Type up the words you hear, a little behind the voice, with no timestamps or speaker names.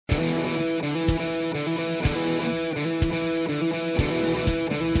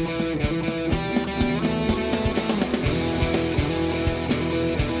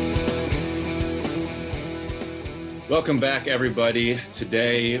Welcome back, everybody.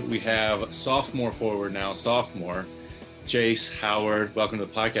 Today we have sophomore forward now, Jace Howard. Welcome to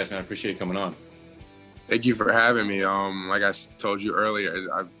the podcast, man. I appreciate you coming on. Thank you for having me. Like I told you earlier,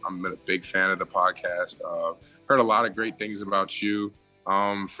 I'm a big fan of the podcast. Heard a lot of great things about you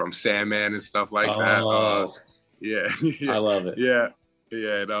from Sandman and stuff like that. Yeah, I love it. Yeah.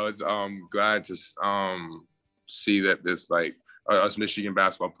 No, it's glad to see that this us Michigan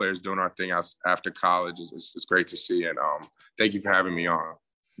basketball players doing our thing after college. It's great to see, and thank you for having me on.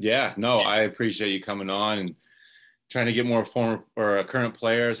 Yeah, no, I appreciate you coming on and trying to get more former or current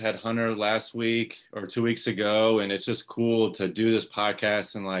players. Had Hunter last week or 2 weeks ago, and it's just cool to do this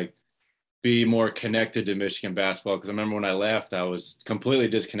podcast and be more connected to Michigan basketball, because I remember when I left, I was completely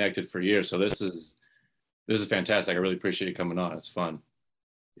disconnected for years. So this is fantastic. I really appreciate you coming on. It's fun.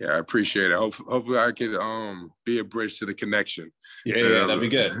 Yeah, I appreciate it. Hopefully I could be a bridge to the connection. Yeah, that'd be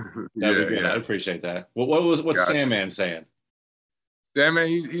good. That'd be good. Yeah. I'd apprrait that. What's gotcha. Sandman saying? Sandman,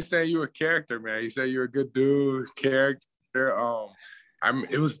 he's saying you're a character, man. He said you're a good dude, character.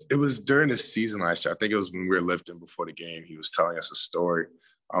 It was during the season last year. I think it was when we were lifting before the game. He was telling us a story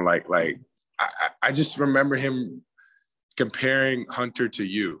on I just remember him comparing Hunter to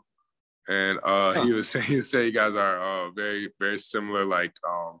you. And he was saying you guys are very, very similar. He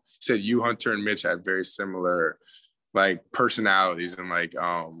said you, Hunter, and Mitch had very similar personalities and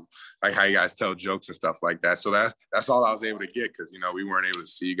how you guys tell jokes and stuff like that. So that's all I was able to get, because we weren't able to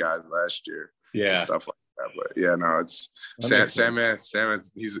see you guys last year. Yeah, and stuff like that. But yeah, no, it's Sandman.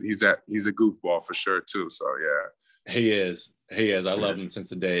 He's a goofball for sure too. So yeah, he is. I loved him since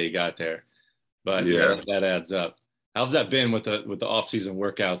the day he got there. But yeah, that adds up. How's that been with the off-season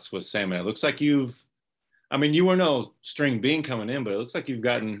workouts with Sandman? It looks like you were no string bean coming in, but it looks like you've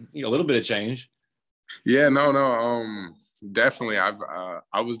gotten a little bit of change. Yeah, no, definitely.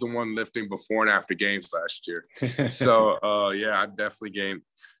 I was the one lifting before and after games last year, so yeah, I definitely gained.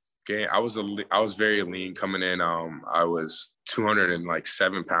 I was very lean coming in. I was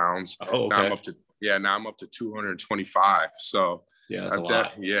 207 pounds. Oh, okay. Now I'm up to 225. So. Yeah, that's a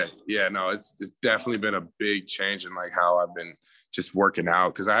lot. No, it's definitely been a big change in how I've been just working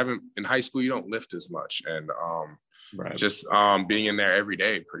out, because in high school you don't lift as much, and right. Just being in there every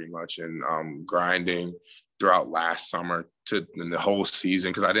day pretty much, and grinding throughout last summer in the whole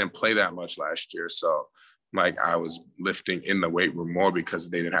season, because I didn't play that much last year, so I was lifting in the weight room more because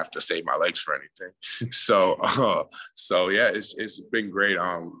they didn't have to save my legs for anything. So yeah, it's been great.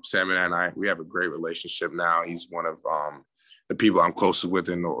 Sam and we have a great relationship now. He's one of the people I'm closest with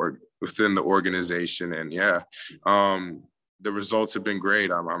within the organization. And yeah, the results have been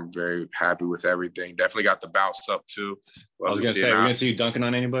great. I'm very happy with everything. Definitely got the bounce up too. I was going to say, we're going to see you dunking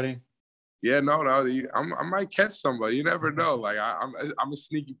on anybody? Yeah, no. I might catch somebody. You never know. I'm a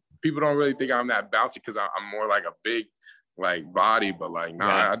sneaky, people don't really think I'm that bouncy because I'm more like a big body, but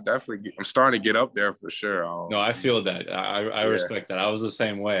I'm starting to get up there for sure. No, I feel that. I respect that. I was the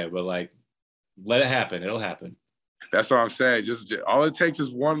same way, but let it happen. It'll happen. That's what I'm saying. Just all it takes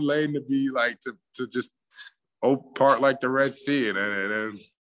is one lane to be to just part like the Red Sea, and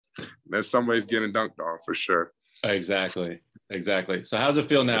then somebody's getting dunked on for sure. Exactly. So how's it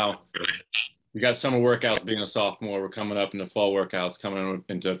feel now? You got summer workouts being a sophomore. We're coming up into fall workouts, coming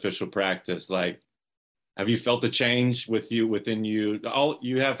into official practice. Have you felt a change within you?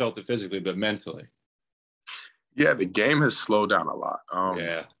 You have felt it physically, but mentally. Yeah, the game has slowed down a lot.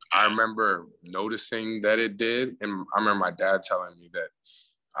 Yeah. I remember noticing that it did, and I remember my dad telling me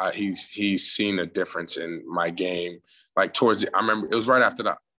that he's seen a difference in my game. I remember it was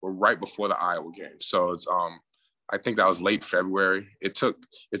right before the Iowa game. So it's I think that was late February. It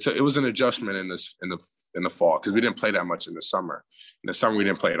was an adjustment in the fall, because we didn't play that much in the summer. In the summer we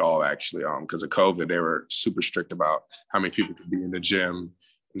didn't play at all, actually, because of COVID. They were super strict about how many people could be in the gym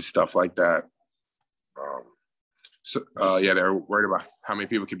and stuff like that. So they were worried about how many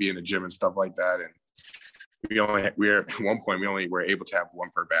people could be in the gym and stuff like that. And at one point we only were able to have one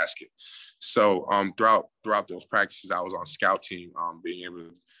per basket. So throughout those practices, I was on scout team.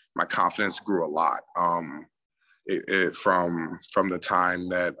 My confidence grew a lot. From the time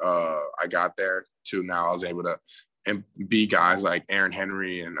that I got there to now, I was able to be guys like Aaron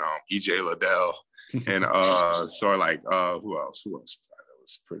Henry and EJ Liddell, and who else? That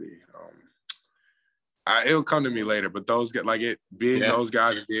was pretty. It'll come to me later, but those get those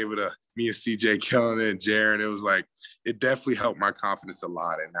guys and be able to, me and CJ killing it and Jaron, it was it definitely helped my confidence a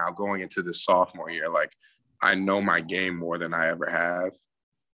lot. And now going into the sophomore year, I know my game more than I ever have.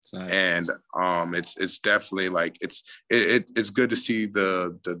 Nice. And it's definitely it's good to see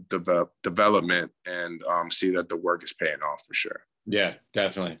the development and see that the work is paying off for sure. Yeah,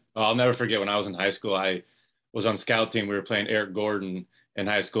 definitely. I'll never forget when I was in high school. was on scout team. We were playing Eric Gordon in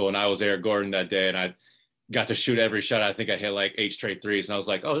high school, and I was Eric Gordon that day, and I got to shoot every shot. I think I hit like 8 straight threes, and I was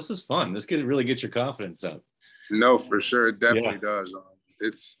like, oh, this is fun. This could really get your confidence up. No, for sure. It definitely does.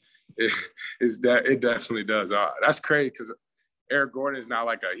 It definitely does. That's crazy because Eric Gordon is now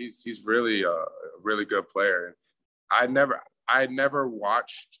like he's really a really good player. I never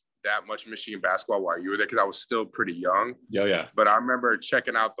watched that much Michigan basketball while you were there because I was still pretty young. Yeah. But I remember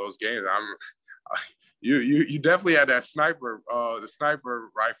checking out those games. You definitely had that the sniper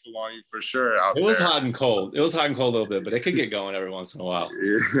rifle on you for sure. It was hot and cold. It was hot and cold a little bit, but it could get going every once in a while.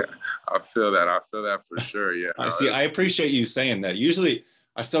 Yeah, I feel that for sure. Yeah. I appreciate you saying that. Usually,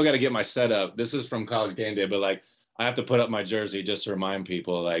 I still got to get my setup. This is from College Game Day, but like I have to put up my jersey just to remind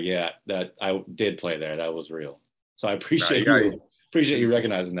people, like, yeah, that I did play there. That was real. So I appreciate you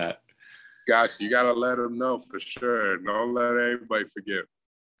recognizing that. Gosh, you got to let them know for sure. Don't let anybody forget.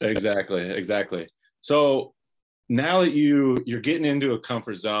 Exactly. So now that you're getting into a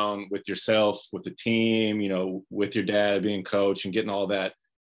comfort zone with yourself, with the team, you know, with your dad being coach and getting all that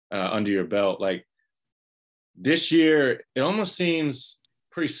under your belt, like this year, it almost seems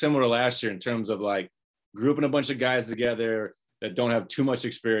pretty similar to last year in terms of like grouping a bunch of guys together that don't have too much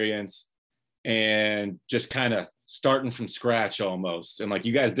experience and just kind of starting from scratch almost. And like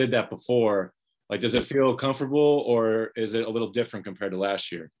you guys did that before. Like, does it feel comfortable or is it a little different compared to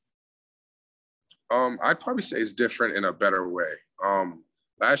last year? I'd probably say it's different in a better way.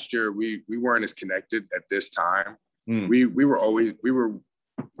 Last year we weren't as connected at this time. Last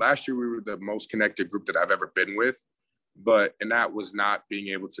year we were the most connected group that I've ever been with, and that was not being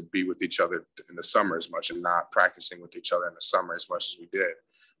able to be with each other in the summer as much and not practicing with each other in the summer as much as we did.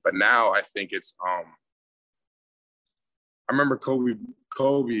 But now I think it's I remember Kobe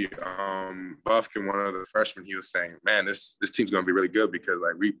Bufkin, one of the freshmen, he was saying, man, this team's going to be really good because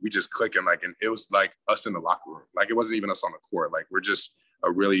like we just click and like, and it was like us in the locker room. Like it wasn't even us on the court. Like we're just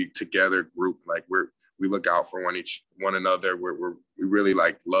a really together group. Like we look out for one another. We really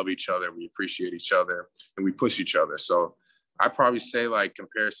like love each other. We appreciate each other and we push each other. So I probably say like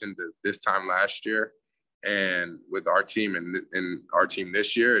comparison to this time last year and with our team and our team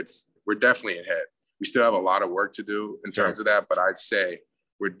this year, we're definitely ahead. We still have a lot of work to do in terms of that, but I'd say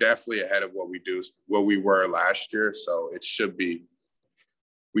we're definitely ahead of what we were last year. So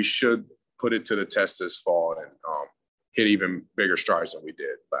we should put it to the test this fall and hit even bigger strides than we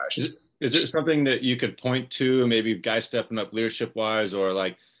did last year. Is there something that you could point to, maybe guys stepping up leadership wise or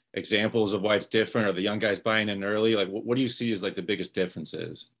like examples of why it's different or the young guys buying in early? Like what do you see as like the biggest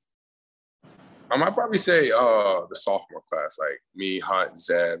differences? I'd probably say the sophomore class, like me, Hunt,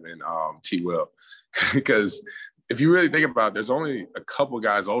 Zeb, and T. Will. Because if you really think about it, there's only a couple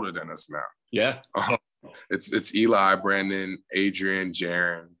guys older than us now. Yeah. It's Eli, Brandon, Adrian,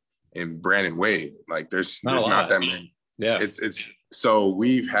 Jaron, and Brandon Wade. Like there's not that many. Yeah. It's so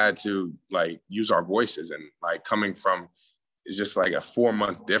we've had to like use our voices and like coming from it's just like a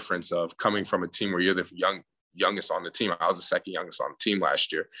 4-month difference of coming from a team where you're the youngest on the team. I was the second youngest on the team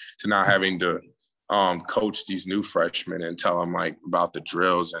last year to now having to coach these new freshmen and tell them like about the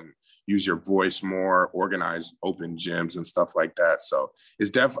drills and use your voice more, organize open gyms and stuff like that. So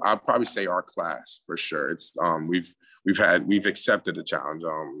it's I'd probably say our class for sure. It's we've accepted the challenge.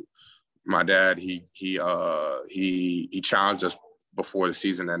 My dad, he challenged us before the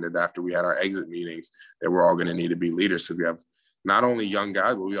season ended after we had our exit meetings that we're all going to need to be leaders because we have not only young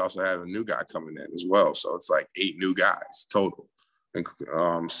guys, but we also have a new guy coming in as well. So it's like 8 new guys total. And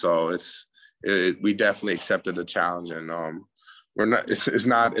so we definitely accepted the challenge and we're not.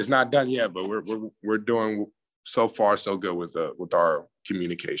 It's not done yet, but we're doing so far so good with our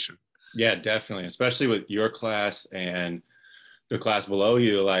communication. Yeah, definitely, especially with your class and the class below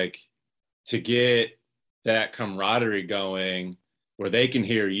you. Like to get that camaraderie going, where they can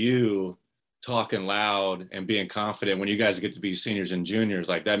hear you talking loud and being confident when you guys get to be seniors and juniors.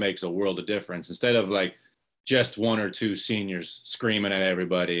 Like that makes a world of difference. Instead of like just 1 or 2 seniors screaming at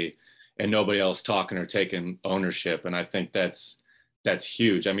everybody and nobody else talking or taking ownership. And I think that's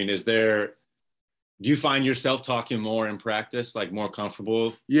huge. I mean, do you find yourself talking more in practice, like more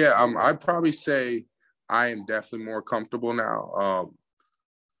comfortable? Yeah, I'd probably say I am definitely more comfortable now.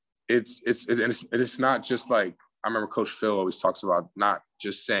 It's not just like, I remember Coach Phil always talks about not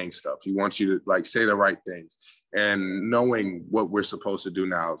just saying stuff. He wants you to like say the right things and knowing what we're supposed to do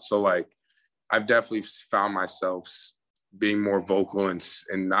now. So like, I've definitely found myself being more vocal and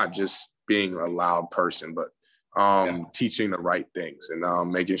not just being a loud person, but teaching the right things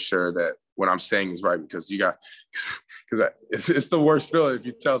and making sure that what I'm saying is right because it's the worst feeling if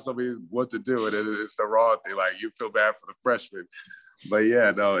you tell somebody what to do and it's the raw thing. Like you feel bad for the freshman But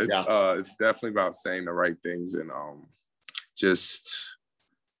yeah, no, Yeah. it's definitely about saying the right things and just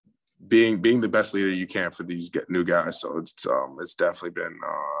being the best leader you can for these new guys. So it's definitely been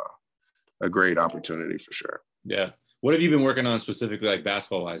a great opportunity for sure. Yeah. What have you been working on specifically, like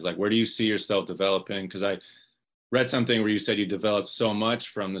basketball wise? Like, where do you see yourself developing? Because I read something where you said you developed so much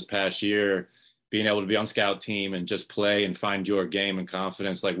from this past year, being able to be on scout team and just play and find your game and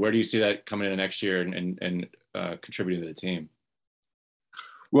confidence. Like, where do you see that coming in next year and contributing to the team?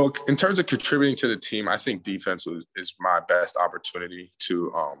 Well, in terms of contributing to the team, I think defense is my best opportunity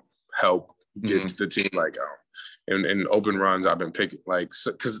to help get the team like in open runs. I've been picking like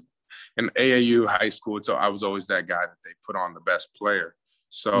because in AAU high school, so I was always that guy that they put on the best player.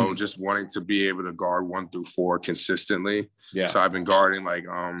 So just wanting to be able to guard 1 through 4 consistently. Yeah. So I've been guarding like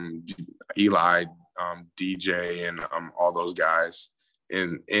Eli, DJ, and all those guys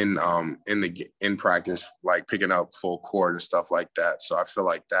in practice, like picking up full court and stuff like that. So I feel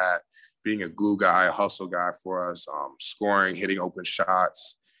like that being a glue guy, a hustle guy for us, scoring, hitting open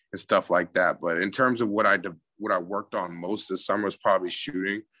shots and stuff like that. But in terms of what I worked on most this summer was probably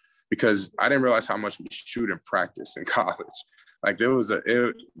shooting, because I didn't realize how much we shoot in practice in college. Like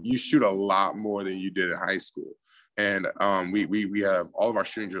you shoot a lot more than you did in high school. And we have all of our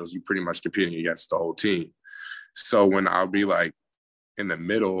shooting drills, you pretty much competing against the whole team. So when I'll be like in the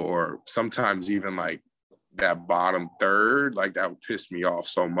middle or sometimes even like that bottom third, like that would piss me off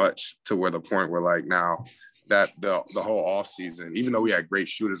so much to where the point where like now that the whole off season, even though we had great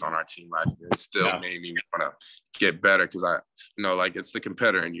shooters on our team last year, it still made me want to get better because I, like it's the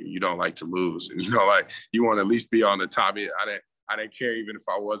competitor in you. You don't like to lose, and like you want to at least be on the top. I didn't care even if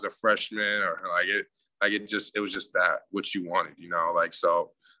I was a freshman or it was just that what you wanted, like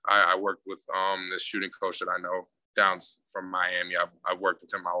so. I worked with this shooting coach that I know down from Miami. I've worked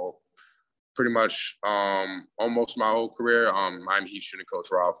with him pretty much almost my whole career. Miami Heat shooting coach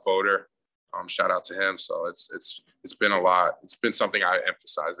Rob Fodor. Shout out to him. So it's been a lot. It's been something I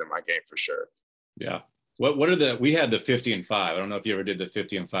emphasized in my game for sure. Yeah. We had the 50 and 5. I don't know if you ever did the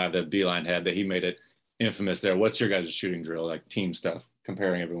 50 and 5 that Beeline had, that he made it infamous there. What's your guys' shooting drill, like team stuff,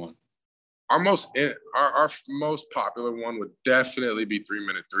 comparing everyone? Our most popular one would definitely be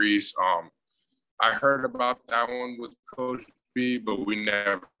 3-minute threes. I heard about that one with Coach B, but we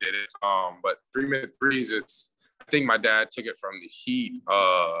never did it. But 3-minute threes, I think my dad took it from the Heat.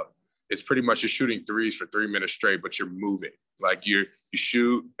 It's pretty much you're shooting threes for 3 minutes straight, but you're moving. Like you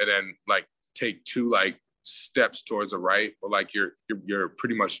shoot and then like take 2 like steps towards the right, but like you're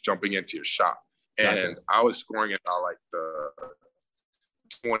pretty much jumping into your shot. And I was scoring about like the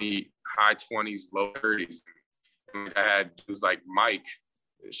high 20s, low 30s. And I had dudes like Mike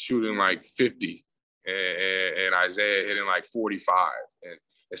shooting like 50 and Isaiah hitting like 45 and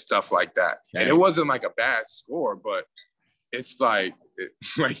stuff like that. Dang. And it wasn't like a bad score, but it's like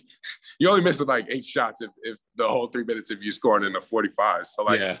you only missed like 8 shots if the whole 3 minutes if you scoring in the 45. So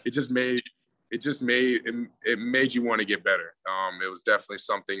like it made you want to get better. It was definitely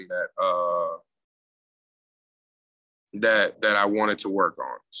something that I wanted to work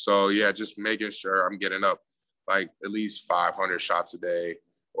on. So yeah, just making sure I'm getting up like at least 500 shots a day,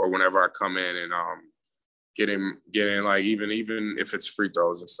 or whenever I come in and getting like even if it's free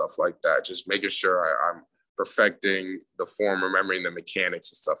throws and stuff like that, just making sure I'm perfecting the form, remembering the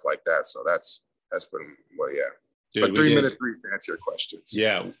mechanics and stuff like that. So that's been Dude, but 3-minute three to answer your questions.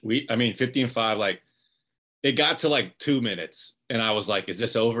 Yeah, 50 and 5, like it got to like 2 minutes and I was like, is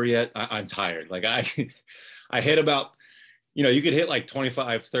this over yet? I'm tired. Like I hit about, you could hit like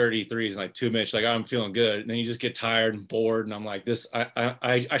 25, 30 threes in like 2 minutes. Like I'm feeling good. And then you just get tired and bored. And I'm like,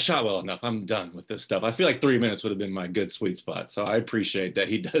 I shot well enough. I'm done with this stuff. I feel like 3 minutes would have been my good sweet spot. So I appreciate that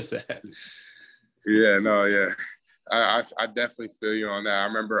he does that. Yeah, no, yeah. I definitely feel you on that. I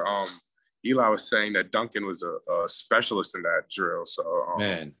remember Eli was saying that Duncan was a specialist in that drill. So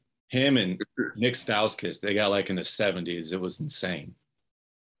man, him and Nick Stauskas, they got like in the 70s. It was insane.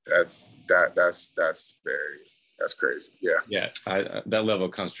 That's crazy. Yeah. Yeah. That level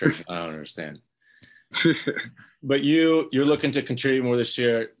of concentration, I don't understand. But you're looking to contribute more this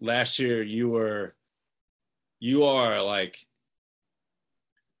year. Last year you are like,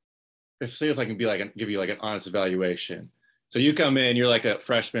 see if I can give you like an honest evaluation. So you come in, you're like a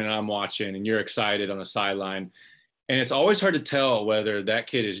freshman and I'm watching and you're excited on the sideline. And it's always hard to tell whether that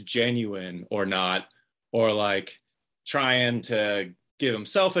kid is genuine or not, or like trying to give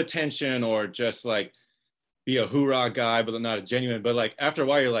himself attention or just like be a hoorah guy, but not a genuine. But like after a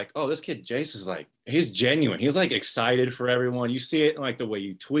while, you're like, oh, this kid Jace is like, he's genuine. He's like excited for everyone. You see it in like the way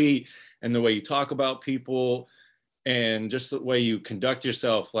you tweet and the way you talk about people and just the way you conduct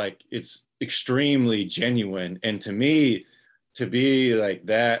yourself. Like it's extremely genuine. And to me, to be like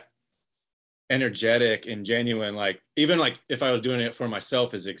that energetic and genuine, like even like if I was doing it for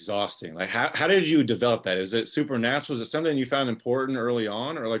myself, is exhausting. Like how did you develop that? Is it supernatural? Is it something you found important early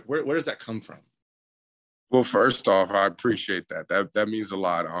on, or like where does that come from? Well, first off, I appreciate that. That means a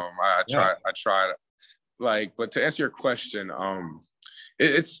lot. I try like, but to answer your question,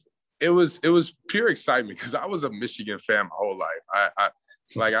 it was pure excitement because I was a Michigan fan my whole life.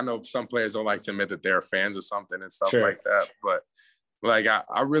 I know some players don't like to admit that they're fans of something and stuff like that, but like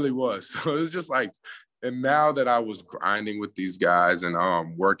I really was. So it was just like, and now that I was grinding with these guys and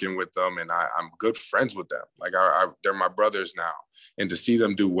working with them, and I'm good friends with them. Like they're my brothers now, and to see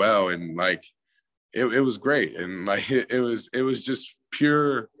them do well and like it was great, and like it was just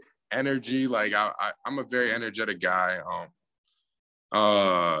pure energy. Like I'm a very energetic guy.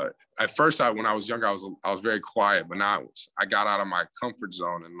 At first, when I was younger, I was very quiet, but now I got out of my comfort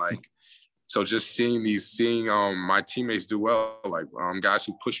zone, and like, so just seeing my teammates do well, like guys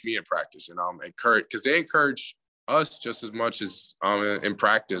who push me in practice and encourage, because they encourage us just as much as in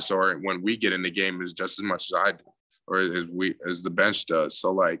practice or when we get in the game is just as much as I do, or as the bench does.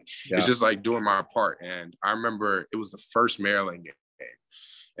 So like, it's just like doing my part. And I remember it was the first Maryland game.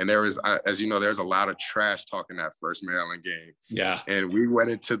 And there was, as you know, there's a lot of trash talking that first Maryland game. Yeah. And we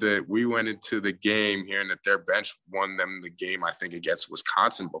went into the game hearing that their bench won them the game, I think, against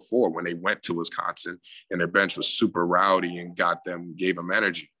Wisconsin before, when they went to Wisconsin, and their bench was super rowdy and gave them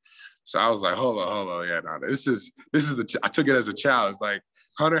energy. So I was like, hold on, yeah, no, this is I took it as a challenge. Like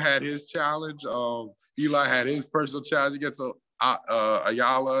Hunter had his challenge, Eli had his personal challenge against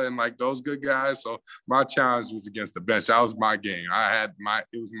Ayala and like those good guys. So my challenge was against the bench. That was my game. It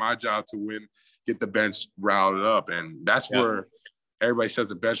was my job to win, get the bench routed up, and that's where everybody says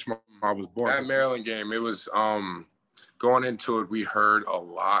the bench mob was born. That Maryland game, it was going into it, we heard a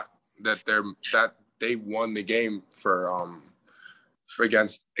lot that they won the game for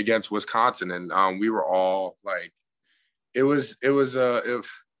against Wisconsin, and we were all like, to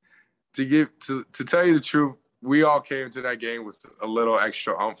tell you the truth, we all came to that game with a little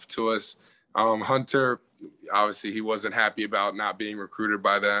extra oomph to us. Hunter, obviously, he wasn't happy about not being recruited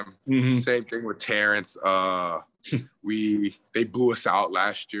by them. Mm-hmm. Same thing with Terrence. They blew us out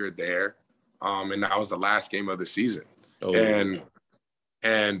last year there, and that was the last game of the season. Oh.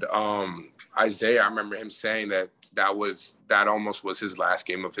 And Isaiah, I remember him saying that almost was his last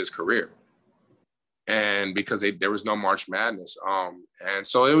game of his career. And because there was no March Madness. And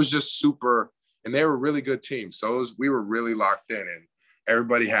so it was just super, and they were a really good team. So we were really locked in, and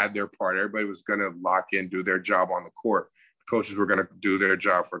everybody had their part. Everybody was going to lock in, do their job on the court. The coaches were going to do their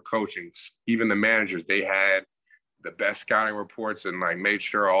job for coaching. Even the managers, they had the best scouting reports and like made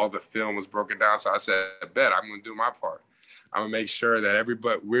sure all the film was broken down. So I said, bet I'm going to do my part. I'm going to make sure that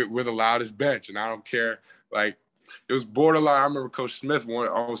everybody, we're the loudest bench, and I don't care. Like, it was borderline. I remember Coach Smith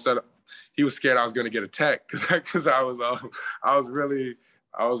almost said he was scared I was going to get a tech because I was really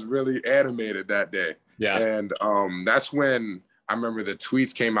animated that day. Yeah. And that's when I remember the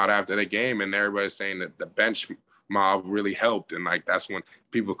tweets came out after the game, and everybody was saying that the bench mob really helped. And like, that's when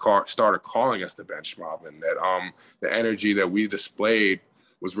people started calling us the bench mob, and that the energy that we displayed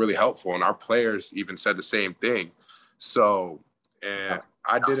was really helpful. And our players even said the same thing. So, and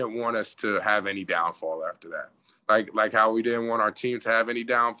I didn't want us to have any downfall after that. Like how we didn't want our team to have any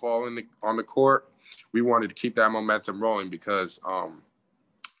downfall on the court. We wanted to keep that momentum rolling, because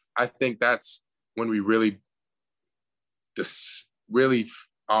I think that's when we really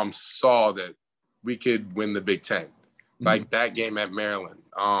saw that we could win the Big Ten. Mm-hmm. Like that game at Maryland,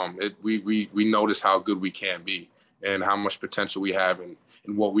 we noticed how good we can be and how much potential we have and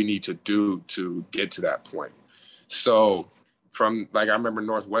what we need to do to get to that point. So I remember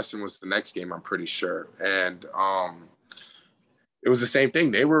Northwestern was the next game, I'm pretty sure. And it was the same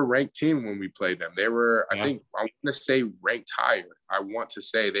thing. They were a ranked team when we played them. They were, I think, I want to say ranked higher. I want to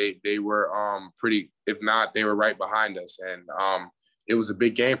say they were pretty, if not, they were right behind us. And it was a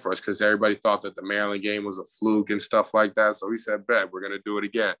big game for us because everybody thought that the Maryland game was a fluke and stuff like that. So we said, bet, we're going to do it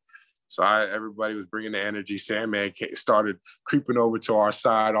again. So everybody was bringing the energy. Sandman started creeping over to our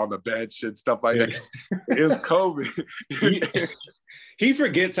side on the bench and stuff like that. It was COVID. He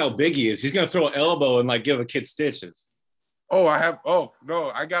forgets how big he is. He's going to throw an elbow and like give a kid stitches. I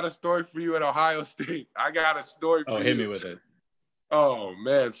got a story for you at Ohio State. I got a story for you. Oh, hit me with it. Oh,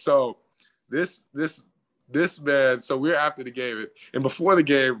 man. So this man, so we're after the game. And before the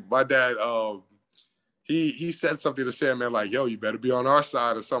game, my dad, he said something to Sandman like, yo, you better be on our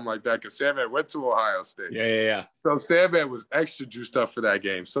side or something like that, because Sandman went to Ohio State. Yeah. So Sandman was extra juiced up for that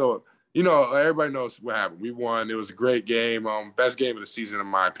game. So, everybody knows what happened. We won. It was a great game, best game of the season in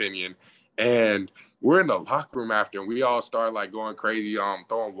my opinion. And we're in the locker room after, and we all started like going crazy,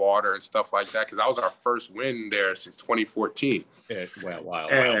 throwing water and stuff like that, because that was our first win there since 2014.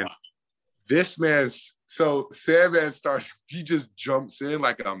 Wow. This man's so Sandman starts, he just jumps in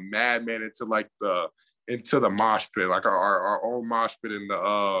like a madman into the mosh pit, like our own mosh pit in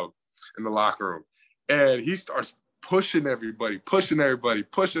the locker room. And he starts pushing everybody. And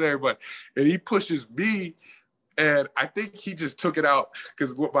he pushes me. And I think he just took it out,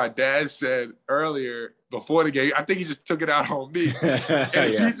 because what my dad said earlier before the game, I think he just took it out on me.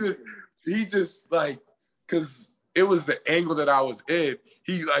 And he just like, because it was the angle that I was in,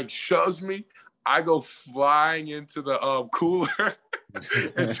 he like shoves me. I go flying into the cooler,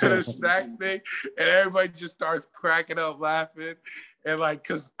 into the snack thing, and everybody just starts cracking up laughing. And like,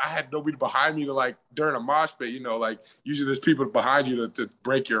 because I had nobody behind me to like, during a mosh pit, like usually there's people behind you to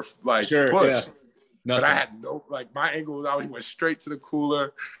break your like push. Yeah. But I had my ankle was out. He went straight to the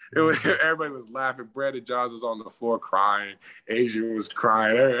cooler. Everybody was laughing. Brandon Johns was on the floor crying. Adrian was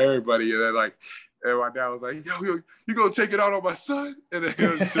crying. Everybody. And then and my dad was like, yo, you gonna take it out on my son? And then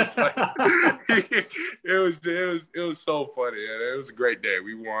it was just like, it was so funny. And it was a great day.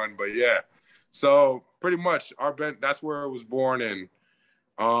 We won, but yeah. So pretty much our bench, that's where it was born.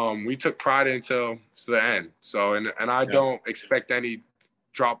 And we took pride until the end. So, and I don't expect any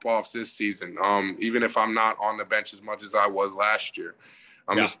drop-offs this season. Even if I'm not on the bench as much as I was last year,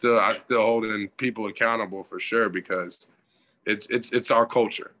 I'm still holding people accountable for sure, because it's our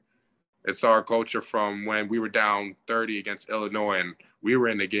culture. It's our culture from when we were down 30 against Illinois and we were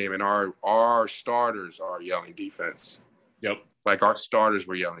in the game, and our starters are yelling defense. Yep. Like our starters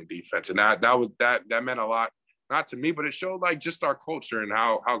were yelling defense, and that meant a lot, not to me, but it showed like just our culture and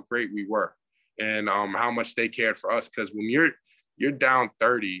how great we were, and how much they cared for us. Because when you're down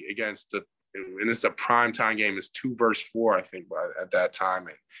 30 against and it's a primetime game, it's 2 versus 4, I think, at that time,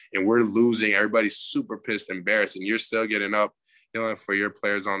 and we're losing. Everybody's super pissed, embarrassed, and you're still getting up, yelling for your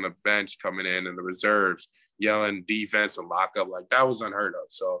players on the bench coming in and the reserves, yelling defense and lock up. Like, that was unheard of.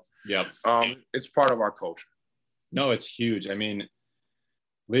 So, it's part of our culture. No, it's huge. I mean,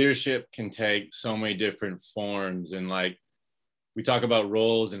 leadership can take so many different forms. And like, we talk about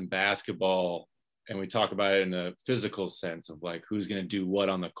roles in basketball, and we talk about it in a physical sense of like who's going to do what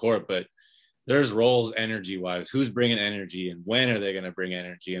on the court, but there's roles energy wise, who's bringing energy and when are they going to bring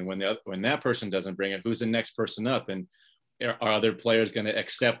energy, and when that person doesn't bring it, who's the next person up, and are other players going to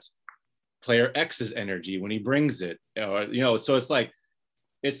accept player X's energy when he brings it, or so it's like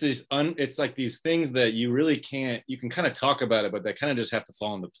it's like these things that you really can't, you can kind of talk about it, but they kind of just have to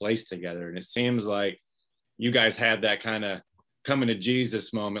fall into place together. And it seems like you guys had that kind of coming to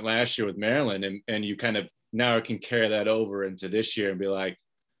Jesus moment last year with Maryland, and you kind of now can carry that over into this year and be like,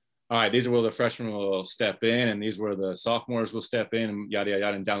 all right, these are where the freshmen will step in, and these where the sophomores will step in, and yada,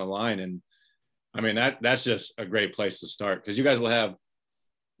 yada, and down the line. And I mean, that's just a great place to start, because you guys will have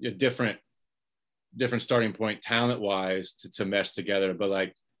a different starting point talent wise to mesh together, but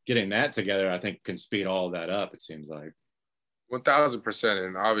like getting that together, I think can speed all of that up. It seems like 1,000%.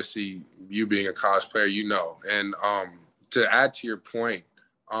 And obviously you being a college player, and to add to your point,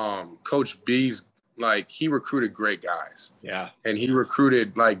 Coach B's, like, he recruited great guys. Yeah. And he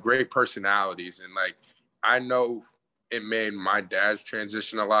recruited like great personalities. And like, I know it made my dad's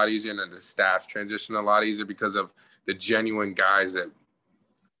transition a lot easier and the staff's transition a lot easier because of the genuine guys that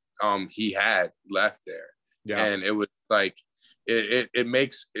he had left there. Yeah. And it was like, it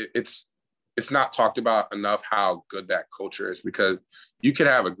makes it's not talked about enough how good that culture is, because you could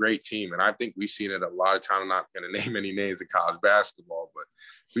have a great team. And I think we've seen it a lot of time. I'm not going to name any names in college basketball, but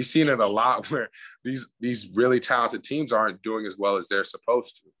we've seen it a lot where these really talented teams aren't doing as well as they're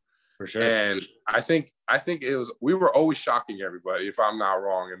supposed to. For sure. And I think we were always shocking everybody, if I'm not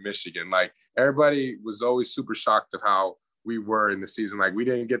wrong, in Michigan. Like, everybody was always super shocked of how we were in the season. Like, we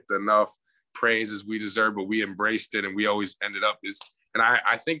didn't get enough praise as we deserved, but we embraced it, and we always ended up and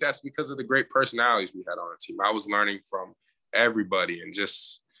I think that's because of the great personalities we had on the team. I was learning from everybody, and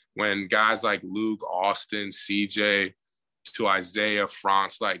just when guys like Luke, Austin, CJ, to Isaiah,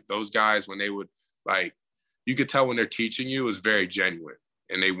 France, like those guys, when they would, like, you could tell when they're teaching you, it was very genuine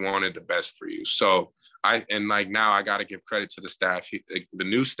and they wanted the best for you. So now I got to give credit to the staff, the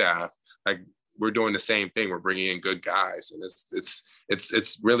new staff. Like, we're doing the same thing. We're bringing in good guys, and it's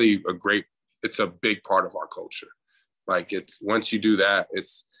really it's a big part of our culture. Like, it's, once you do that,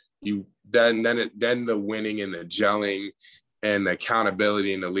 it's then the winning and the gelling and the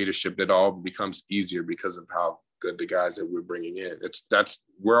accountability and the leadership, that all becomes easier because of how good the guys that we're bringing in.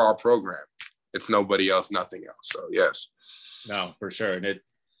 We're our program. It's nobody else, nothing else. So yes. No, for sure. And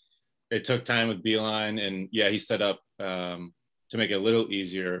it took time with Beilein, and yeah, he set up to make it a little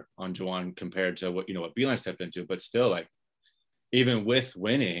easier on Juwan compared to what Beilein stepped into. But still, like, even with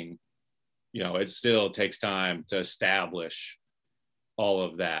winning, it still takes time to establish all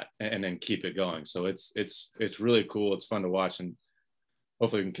of that and then keep it going. So it's really cool. It's fun to watch, and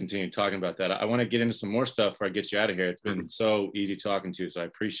hopefully we can continue talking about that. I want to get into some more stuff before I get you out of here. It's been so easy talking to you, so I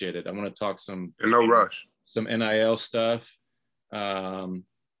appreciate it. I want to talk some NIL stuff, and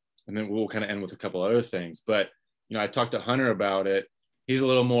then we'll kind of end with a couple other things. But I talked to Hunter about it. He's a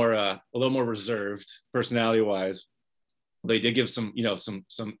little more reserved personality wise. They did give some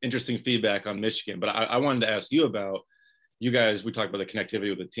interesting feedback on Michigan, but I wanted to ask you about you guys. We talked about the connectivity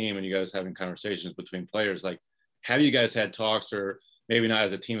with the team and you guys having conversations between players. Like, have you guys had talks, or maybe not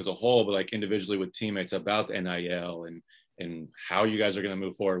as a team as a whole, but like individually with teammates about the NIL and how you guys are going to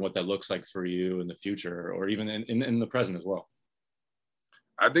move forward and what that looks like for you in the future, or even in the present as well?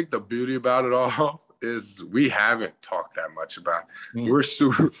 I think the beauty about it all is we haven't talked that much about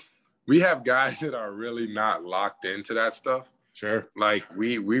it. We have guys that are really not locked into that stuff. Sure. Like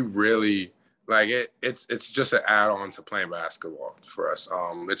we really like it. It's just an add-on to playing basketball for us.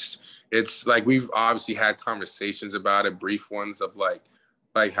 It's like we've obviously had conversations about it, brief ones of like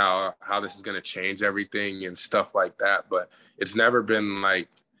how this is gonna change everything and stuff like that. But it's never been like,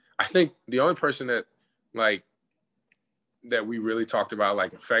 I think the only person that we really talked about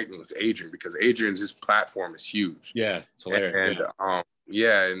like affecting was Adrian, because his platform is huge. Yeah, it's hilarious.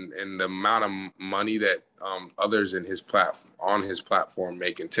 And the amount of money that others in his platform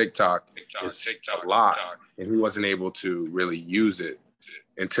make in TikTok is a lot, and he wasn't able to really use it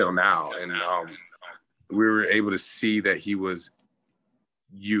until now. And we were able to see that he was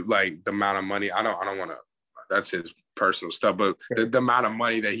the amount of money. I don't want to. That's his personal stuff, but the amount of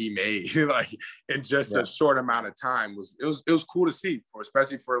money that he made like in just a short amount of time was cool to see,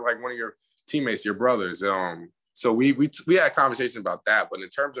 especially for like one of your teammates, your brothers. So we had conversations about that, but in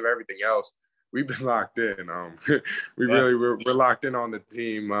terms of everything else, we've been locked in. We're locked in on the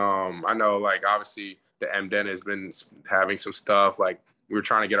team. I know, like, obviously the MDN has been having some stuff, like we're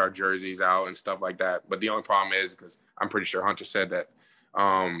trying to get our jerseys out and stuff like that. But the only problem is, because I'm pretty sure Hunter said that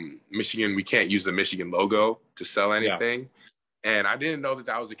Michigan, we can't use the Michigan logo to sell anything. Yeah. And I didn't know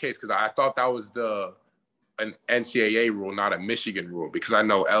that was the case, because I thought that was an NCAA rule, not a Michigan rule, because I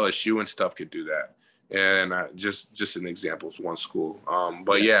know LSU and stuff could do that. And just an example, it's one school.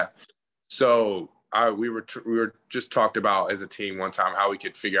 So we were just talked about as a team one time how we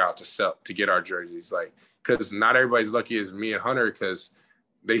could figure out to get our jerseys, like, because not everybody's lucky as me and Hunter, because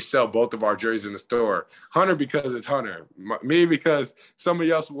they sell both of our jerseys in the store. Hunter because it's Hunter, me because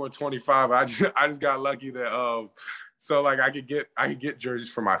somebody else wore 25. I just got lucky that so like I could get jerseys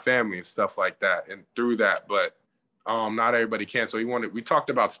for my family and stuff like that, and through that, but not everybody can. So we talked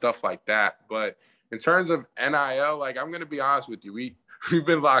about stuff like that, but in terms of NIL, like, I'm gonna be honest with you, we've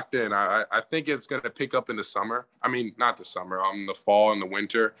been locked in. I think it's gonna pick up in the summer. I mean, not the summer, the fall and the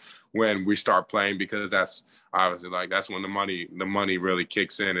winter, when we start playing, because that's obviously like that's when the money really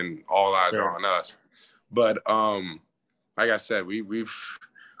kicks in and all eyes are on us. But like I said,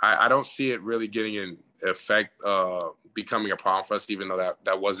 I don't see it really getting in effect, becoming a problem for us, even though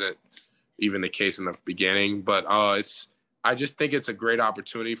that wasn't even the case in the beginning. But I just think it's a great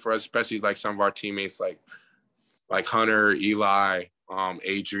opportunity for us, especially like some of our teammates like Hunter, Eli,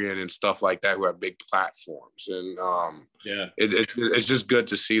 Adrian, and stuff like that, who have big platforms. And it's just good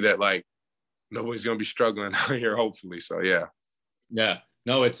to see that, like, nobody's gonna be struggling out here, hopefully. So yeah.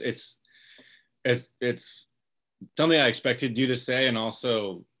 No, it's something I expected you to say, and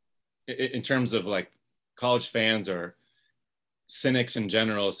also in terms of like college fans or cynics in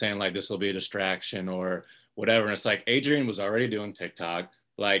general saying like this will be a distraction or whatever. And it's like Adrian was already doing TikTok.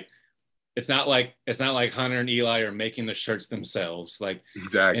 Like, it's not like Hunter and Eli are making the shirts themselves. Like,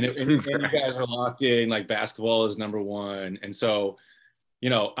 exactly. And you guys are locked in. Like, basketball is number one. And so,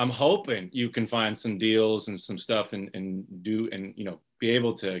 I'm hoping you can find some deals and some stuff and be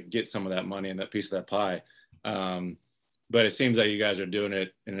able to get some of that money and that piece of that pie. But it seems like you guys are doing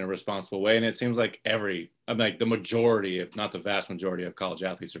it in a responsible way. And it seems like the majority, if not the vast majority of college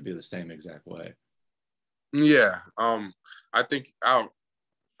athletes would be the same exact way. Yeah. I think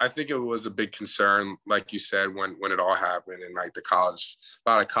it was a big concern, like you said, when it all happened, and like a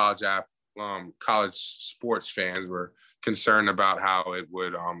lot of college sports fans were concerned about how it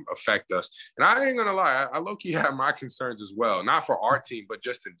would affect us. And I ain't gonna lie, I low-key have my concerns as well, not for our team, but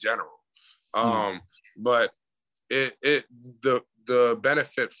just in general. But the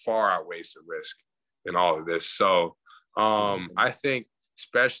benefit far outweighs the risk in all of this. So I think,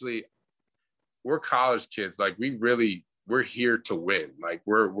 especially, we're college kids. Like, we're here to win. Like,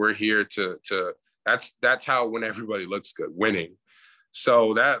 we're here to that's how, when everybody looks good, winning.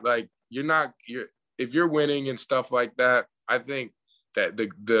 So that like if you're winning and stuff like that, I think that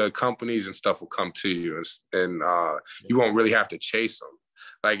the companies and stuff will come to you, and you won't really have to chase them.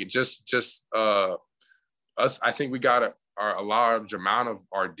 Like us, I think we got a large amount of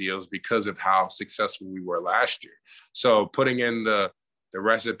our deals because of how successful we were last year. So putting in the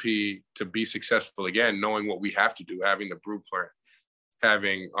recipe to be successful again, knowing what we have to do, having the blueprint,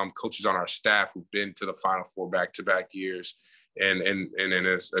 having coaches on our staff who've been to the Final Four back-to-back years, and in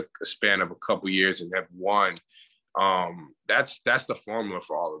a span of a couple of years and have won. That's the formula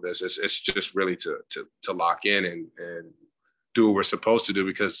for all of this. It's just really to lock in and do what we're supposed to do,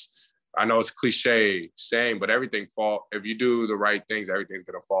 because I know it's cliche saying, but if you do the right things, everything's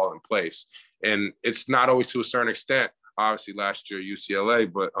going to fall in place. And it's not always to a certain extent. Obviously last year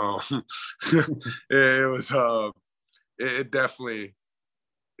UCLA, but it definitely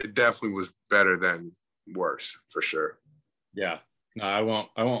was better than worse for sure. Yeah, no, I won't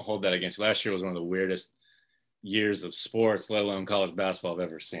hold that against you. Last year was one of the weirdest years of sports, let alone college basketball, I've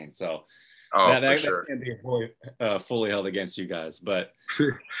ever seen. So that sure. can't be fully held against you guys. But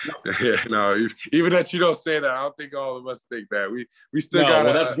yeah, no, even that you don't say that, I don't think all of us think that. We still got.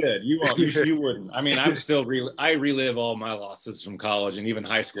 Well, that's good. You won't. You wouldn't. I mean, I'm still I relive all my losses from college and even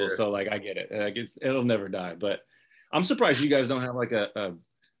high school. Yeah. So like, I get it. Like it'll never die. But I'm surprised you guys don't have like a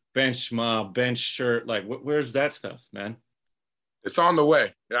bench shirt. Like, where's that stuff, man? It's on the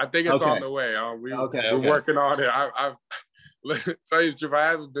way. I think it's on the way. We're working on it. I've tell you the truth, I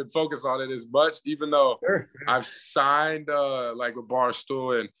haven't been focused on it as much, even though I've signed like with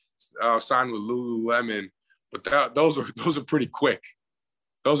Barstool and signed with Lululemon. But those are pretty quick.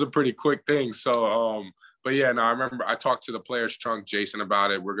 Those are pretty quick things. So, but yeah, no, I remember I talked to the Players Trunk, Jason,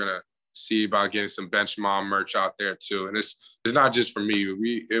 about it. We're gonna see about getting some Bench Mom merch out there too. And it's not just for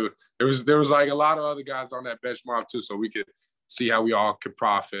me. There was like a lot of other guys on that Bench Mom too, so we could see how we all could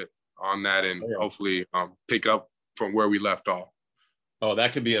profit on that and hopefully pick up from where we left off. Oh,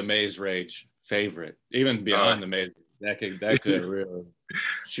 that could be a Maze Rage favorite, even beyond the Maze. That could really.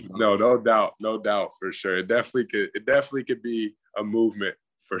 No doubt for sure. It definitely could be a movement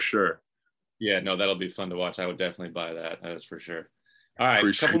for sure. Yeah, no, that'll be fun to watch. I would definitely buy that. That is for sure. All right,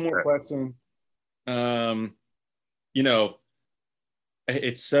 a couple more questions.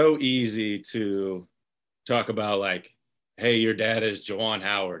 It's so easy to talk about like, hey, your dad is Juwan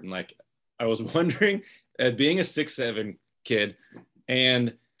Howard. And like, I was wondering, being a 6'7" kid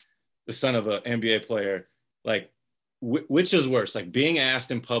and the son of an NBA player, like, which is worse, like being asked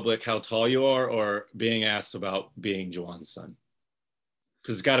in public how tall you are or being asked about being Juwan's son?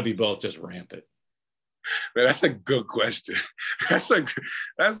 Because it's got to be both just rampant. Man, that's a good question. That's a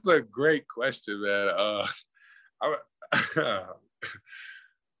great question, man.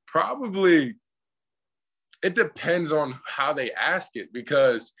 Probably it depends on how they ask it,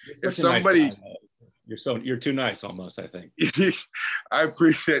 because if somebody nice guy, you're too nice almost, I think. I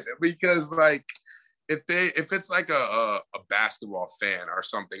appreciate it, because like if it's like a basketball fan or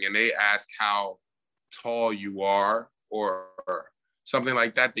something and they ask how tall you are or something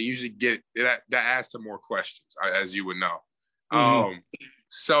like that, they usually get that asks some more questions, as you would know. Mm-hmm.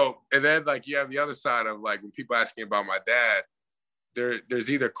 So, and then like you have the other side of like when people asking about my dad, there's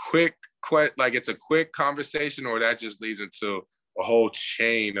either like it's a quick conversation, or that just leads into a whole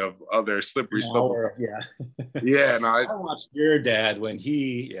chain of other slippery slope. Yeah. Yeah. No, I watched your dad when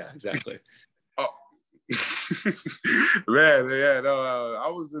yeah, exactly. Oh. Man, yeah, no, I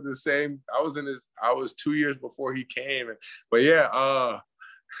was 2 years before he came. But yeah, I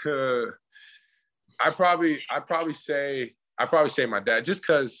probably say my dad, just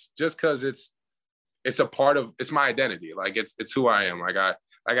cause it's a part of, it's my identity. Like it's who I am.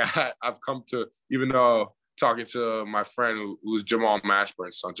 I've come to, even though talking to my friend who's Jamal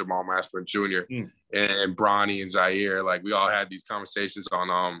Mashburn's son, Jamal Mashburn Jr. And Bronny and Zaire, like we all had these conversations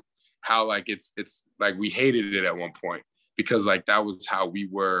on how like it's like we hated it at one point, because like that was how we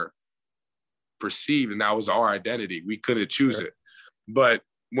were perceived and that was our identity. We couldn't choose it. But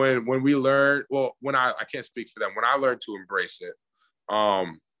when we learned, well, when I can't speak for them, when I learned to embrace it,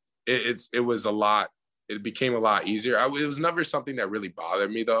 it became a lot easier. It was never something that really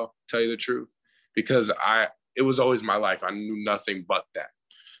bothered me, though, to tell you the truth, because it was always my life. I knew nothing but that.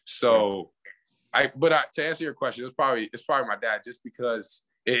 So to answer your question, it's probably my dad, just because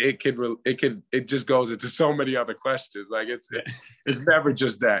it just goes into so many other questions. Like it's never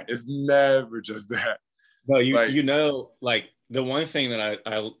just that. It's never just that. No, like the one thing that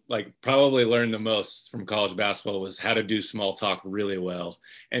I like probably learned the most from college basketball was how to do small talk really well.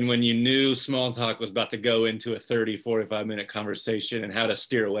 And when you knew small talk was about to go into a 30, 45 minute conversation and how to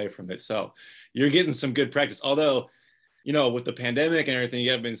steer away from it. So you're getting some good practice. Although with the pandemic and everything,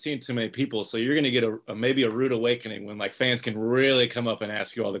 you haven't been seeing too many people. So you're going to get maybe a rude awakening when like fans can really come up and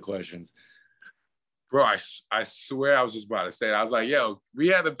ask you all the questions. Bro, I swear I was just about to say it. I was like, yo, we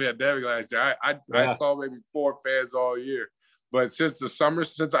had the pandemic last year. I saw maybe 4 fans all year. But since the summer,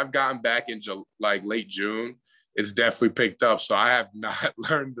 since I've gotten back in like late June, it's definitely picked up. So I have not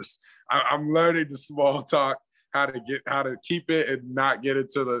learned this. I'm learning the small talk, how to keep it and not get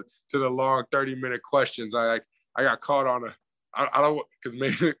into the long 30-minute questions. I got caught on I don't, because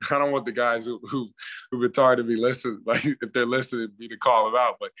maybe I don't want the guys who've been tired to be listening, like if they're listening, me to call them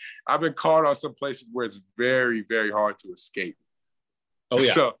out. But I've been caught on some places where it's very, very hard to escape. Oh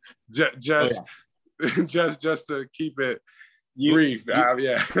yeah. So just to keep it brief. Yeah.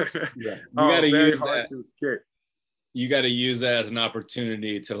 You got to use that. To escape. You got to use that as an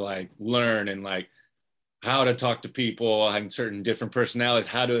opportunity to like learn and like how to talk to people, having certain different personalities,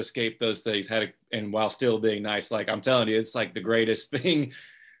 how to escape those things, and while still being nice. Like I'm telling you, it's like the greatest thing,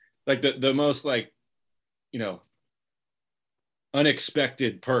 like the most like,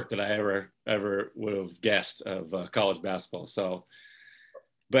 unexpected perk that I ever would have guessed of college basketball. So,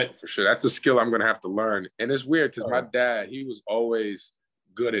 but for sure, that's a skill I'm going to have to learn. And it's weird because my dad, he was always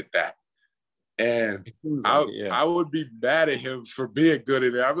good at that. And I would be mad at him for being good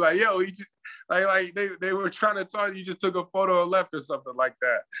at it. I'd be like, yo, he just, like they were trying to tell you just took a photo and left or something like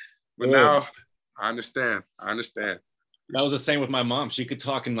that. But now I understand. That was the same with my mom. She could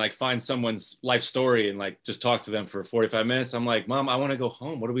talk and like find someone's life story and like just talk to them for 45 minutes. I'm like, Mom, I want to go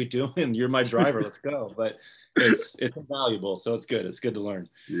home. What are we doing? You're my driver. Let's go. But it's invaluable. So it's good. It's good to learn.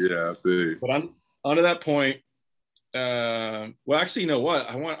 Yeah, I see. But on to that point. Well, actually, you know what?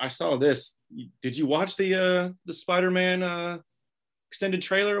 I saw this. Did you watch the Spider-Man extended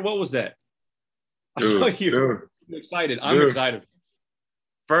trailer? What was that? Dude, I saw you excited. I'm excited.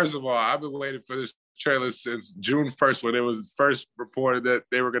 First of all, I've been waiting for this trailer since June 1st when it was first reported that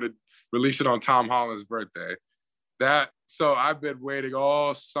they were going to release it on Tom Holland's birthday. So I've been waiting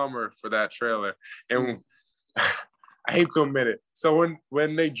all summer for that trailer. And I hate to admit it. So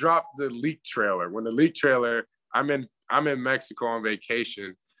when they dropped the leak trailer, I'm in Mexico on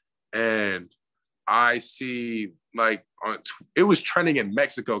vacation, and I see like it was trending in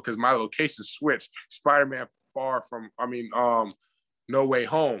Mexico because my location switched. Spider-Man No Way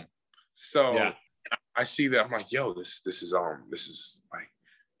Home. So I see that, I'm like, yo, this is like,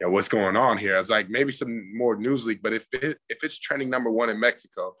 what's going on here? I was like, maybe some more news leak, but if it's trending #1 in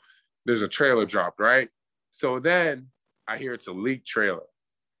Mexico, there's a trailer dropped, right? So then I hear it's a leaked trailer.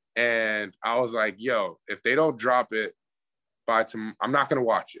 And I was like, yo, if they don't drop it by tomorrow, I'm not going to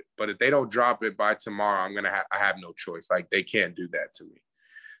watch it. But if they don't drop it by tomorrow, I have no choice. Like, they can't do that to me.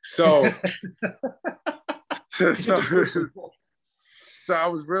 So, so I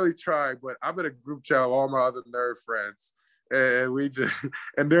was really trying, but I'm in a group chat with all my other nerd friends.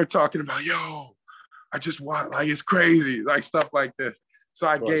 And they're talking about, yo, I just want, like, it's crazy, like stuff like this. So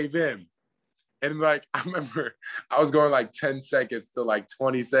I gave in. And like, I remember I was going like 10 seconds to like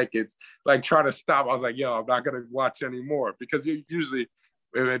 20 seconds, like trying to stop. I was like, yo, I'm not going to watch anymore, because usually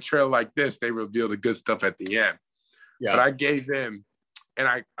in a trailer like this, they reveal the good stuff at the end. Yeah. But I gave in, and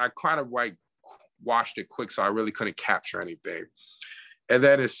I kind of like watched it quick, so I really couldn't capture anything. And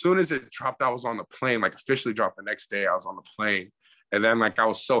then as soon as it dropped, I was on the plane, like officially dropped the next day, I was on the plane. And then like I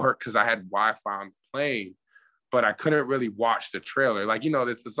was so hurt because I had Wi-Fi on the plane, but I couldn't really watch the trailer. Like,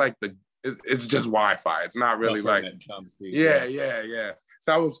 it's like it's just Wi-Fi. It's not really like, yeah.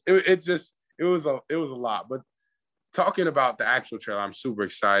 So it was a lot. But talking about the actual trailer, I'm super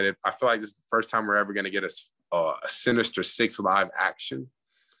excited. I feel like this is the first time we're ever going to get a Sinister Six live action.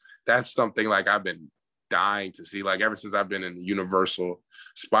 That's something like I've been dying to see, like ever since I've been in the Universal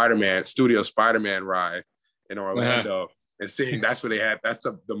Studio Spider-Man ride in Orlando, and seeing that's what they had. That's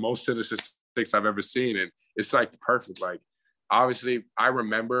the most Sinister Six I've ever seen, and it's like perfect. Like, obviously, I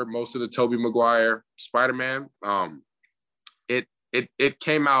remember most of the Tobey Maguire Spider-Man. It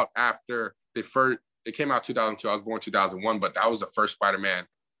came out after the first. It came out 2002. I was born 2001, but that was the first Spider-Man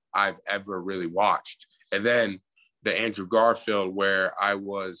I've ever really watched. And then the Andrew Garfield, where I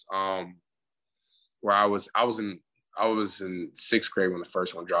was in 6th grade when the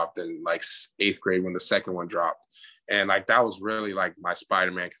first one dropped, and like 8th grade when the second one dropped, and like that was really like my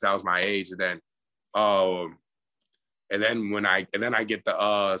Spider-Man, because that was my age. And then I get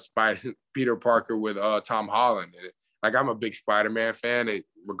the Peter Parker with Tom Holland. And like, I'm a big Spider-Man fan.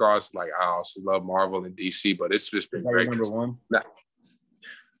 Regardless, like, I also love Marvel and DC, but it's just been great. Number one.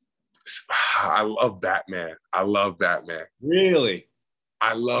 I love Batman. Really?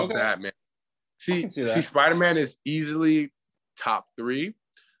 I love Batman. See, Spider-Man is easily top 3.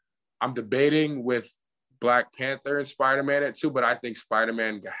 I'm debating with Black Panther and Spider-Man at 2, but I think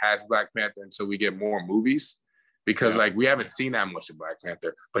Spider-Man has Black Panther until we get more movies because like we haven't seen that much of Black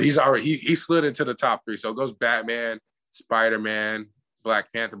Panther, but he's already he slid into the top 3. So it goes Batman, Spider-Man,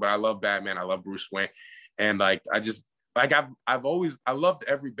 Black Panther, but I love Batman. I love Bruce Wayne. And like I loved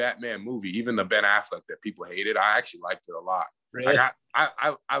every Batman movie, even the Ben Affleck that people hated. I actually liked it a lot. Really? Like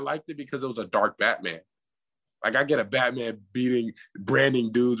I liked it because it was a dark Batman. Like I get a Batman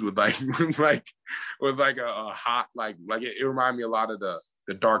branding dudes with like with a hot like it reminded me a lot of the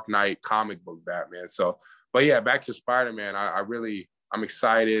Dark Knight comic book Batman. So, but yeah, back to Spider-Man. I'm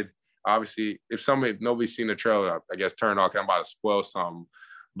excited. Obviously, if nobody's seen the trailer, I guess turn off. I'm about to spoil something.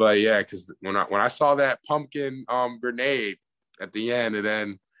 But yeah, because when I saw that pumpkin grenade at the end, and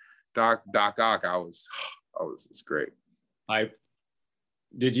then Doc Ock, it's great.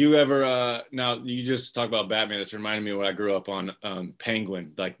 Did you ever now you just talk about Batman, this reminded me of what I grew up on,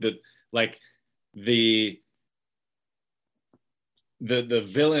 Penguin, like the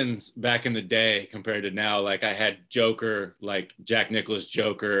villains back in the day compared to now. Like I had Joker, like Jack Nicklaus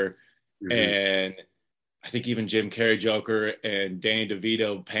Joker, and I think even Jim Carrey Joker, and Danny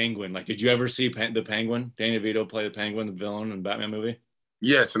DeVito Penguin. Like, did you ever see the Penguin? Danny DeVito play the Penguin, the villain in the Batman movie?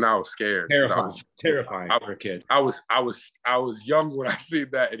 Yes, and I was scared. Terrifying for a kid. I was young when I seen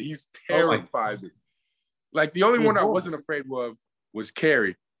that, and he's terrified me. Like the only one I wasn't afraid of was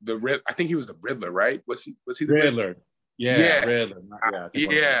Carrie. I think he was the Riddler, right? Was he the Riddler? Yeah, Riddler.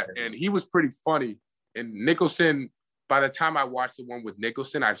 Yeah, and he was pretty funny. And Nicholson, by the time I watched the one with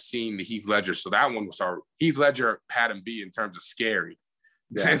Nicholson, I've seen the Heath Ledger. So that one was Heath Ledger had him be in terms of scary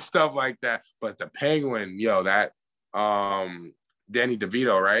and stuff like that. But the Penguin, that Danny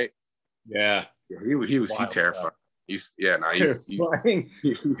DeVito, right? Yeah. He was terrified. He's terrifying.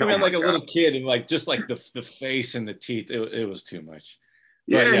 I mean, like a little kid, and like just like the face and the teeth, it was too much.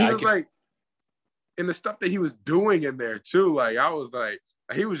 Yeah, he was like, and the stuff that he was doing in there too. Like I was like,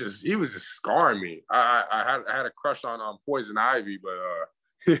 he was just scarring me. I had a crush on Poison Ivy,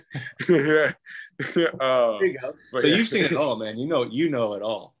 but there you go. So you've seen it all, man. You know it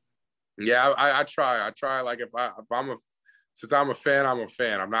all. Yeah, I try. Like since I'm a fan, I'm a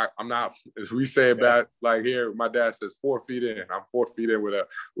fan. I'm not, as we say about like here, my dad says 4 feet in. I'm 4 feet in with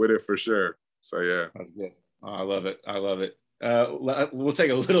it for sure. So yeah. That's good. Oh, I love it. We'll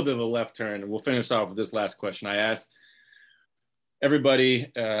take a little bit of a left turn, and we'll finish off with this last question. I asked everybody,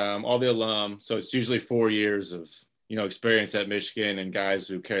 all the alum, so it's usually 4 years of experience at Michigan and guys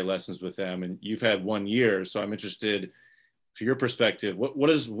who carry lessons with them, and you've had 1 year. So I'm interested, from your perspective, what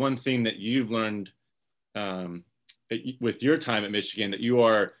is one thing that you've learned with your time at Michigan that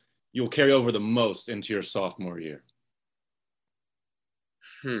you'll carry over the most into your sophomore year?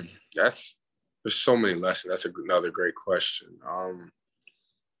 There's so many lessons. That's another great question.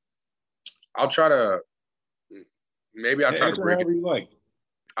 I'll try to break it.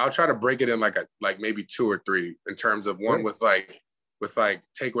 I'll try to break it in like maybe 2 or 3 in terms of one with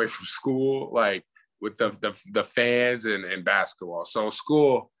takeaway from school, like with the fans and basketball. So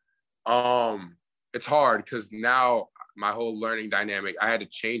school, it's hard because now my whole learning dynamic, I had to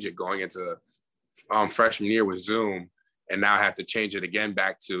change it going into freshman year with Zoom, and now I have to change it again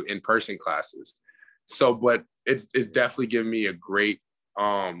back to in-person classes. So, but it's definitely given me a great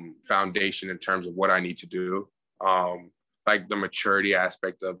foundation in terms of what I need to do. Like the maturity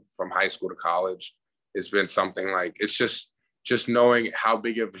aspect of from high school to college, it's been something like, it's just knowing how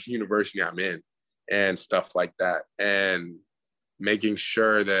big of a university I'm in and stuff like that, and making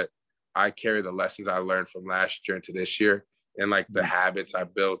sure that I carry the lessons I learned from last year into this year, and like the habits I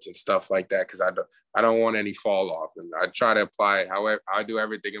built and stuff like that. Cause I don't want any fall off, and I try to apply however I do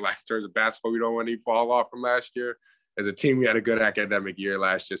everything in life in terms of basketball. We don't want any fall off from last year. As a team, we had a good academic year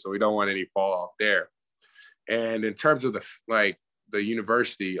last year, so we don't want any fall off there. And in terms of the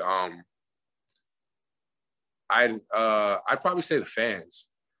university, I'd probably say the fans.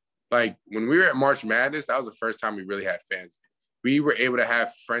 Like when we were at March Madness, that was the first time we really had fans. We were able to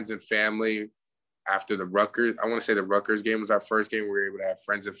have friends and family after the Rutgers. I want to say the Rutgers game was our first game. We were able to have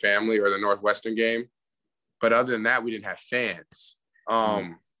friends and family, or the Northwestern game. But other than that, we didn't have fans.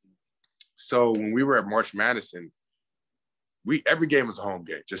 So when we were at March Madness, every game was a home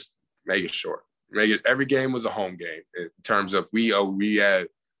game. Just make it short. Every game was a home game in terms of we outbeat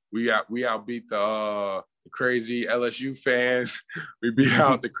the crazy LSU fans. We beat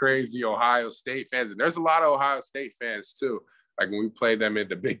out the crazy Ohio State fans, and there's a lot of Ohio State fans too. Like when we played them in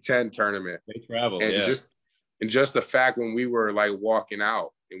the Big Ten tournament, they traveled, and just the fact when we were like walking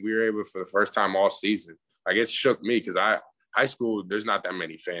out and we were able for the first time all season, like it shook me because high school there's not that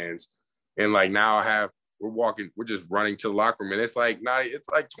many fans, and like now we're just running to the locker room, and it's like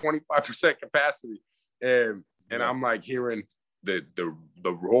 25% capacity. and I'm like hearing the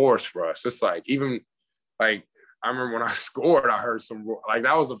roars for us. It's like even like I remember when I scored, I heard some like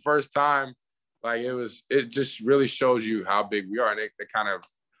that was the first time. Like it just really shows you how big we are, and it kind of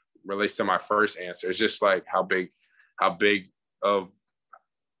relates to my first answer. It's just like how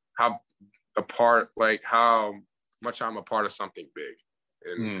much I'm a part of something big,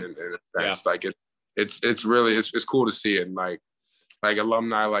 in a sense. Like it's really cool to see it, and like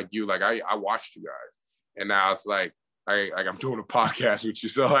alumni like you, like I watched you guys, and now it's like I'm doing a podcast with you,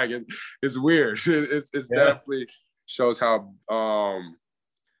 so like it's weird. It's definitely shows how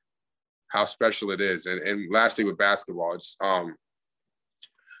special it is. And lastly with basketball, it's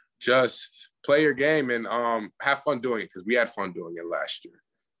just play your game and have fun doing it, because we had fun doing it last year.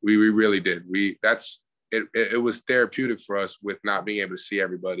 We really did. It was therapeutic for us with not being able to see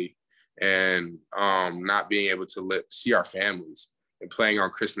everybody and not being able to see our families, and playing on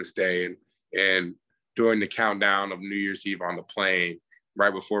Christmas Day and during the countdown of New Year's Eve on the plane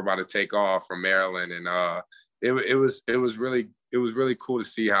right before we're about to take off from Maryland. And it was really cool to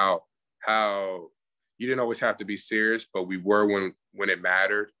see how you didn't always have to be serious, but we were when it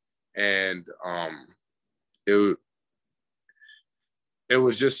mattered. And it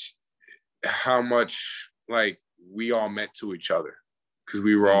was just how much like we all meant to each other, because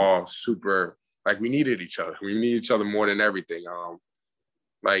we were all super, like we needed each other. We needed each other more than everything.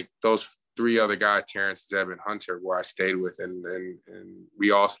 Like those 3 other guys, Terrence, Zeb, and Hunter, where I stayed with, and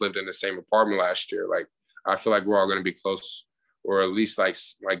we all lived in the same apartment last year. Like I feel like we're all going to be close, or at least like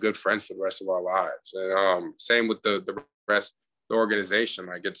good friends for the rest of our lives. And same with the rest of the organization.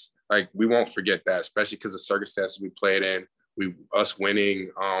 Like it's like we won't forget that, especially because the circumstances we played in, us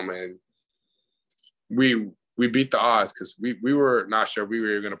winning, and we beat the odds, because we were not sure we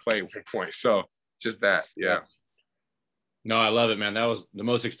were going to play at one point. So just that, yeah. No, I love it, man. That was the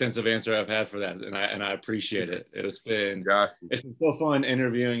most extensive answer I've had for that, and I appreciate it. It's been so fun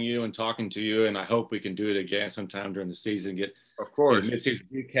interviewing you and talking to you, and I hope we can do it again sometime during the season. Get of course mid-season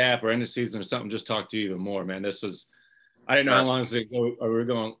recap or end of season or something. Just talk to you even more, man. This was, I didn't know how long this was going. We were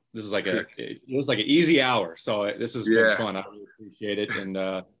going. This is like it was like an easy hour. So this has been fun. I really appreciate it, and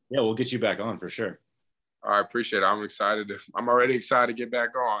we'll get you back on for sure. I appreciate it. I'm excited. I'm already excited to get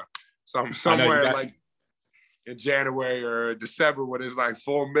back on. Somewhere like in January or December when it's like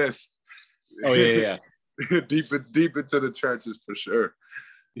full mist. Oh yeah. deep into the trenches for sure.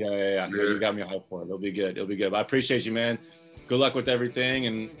 Yeah. You got me hyped for it. It'll be good. But I appreciate you, man. Good luck with everything,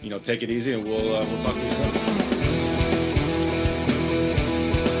 and take it easy, and we'll talk to you soon.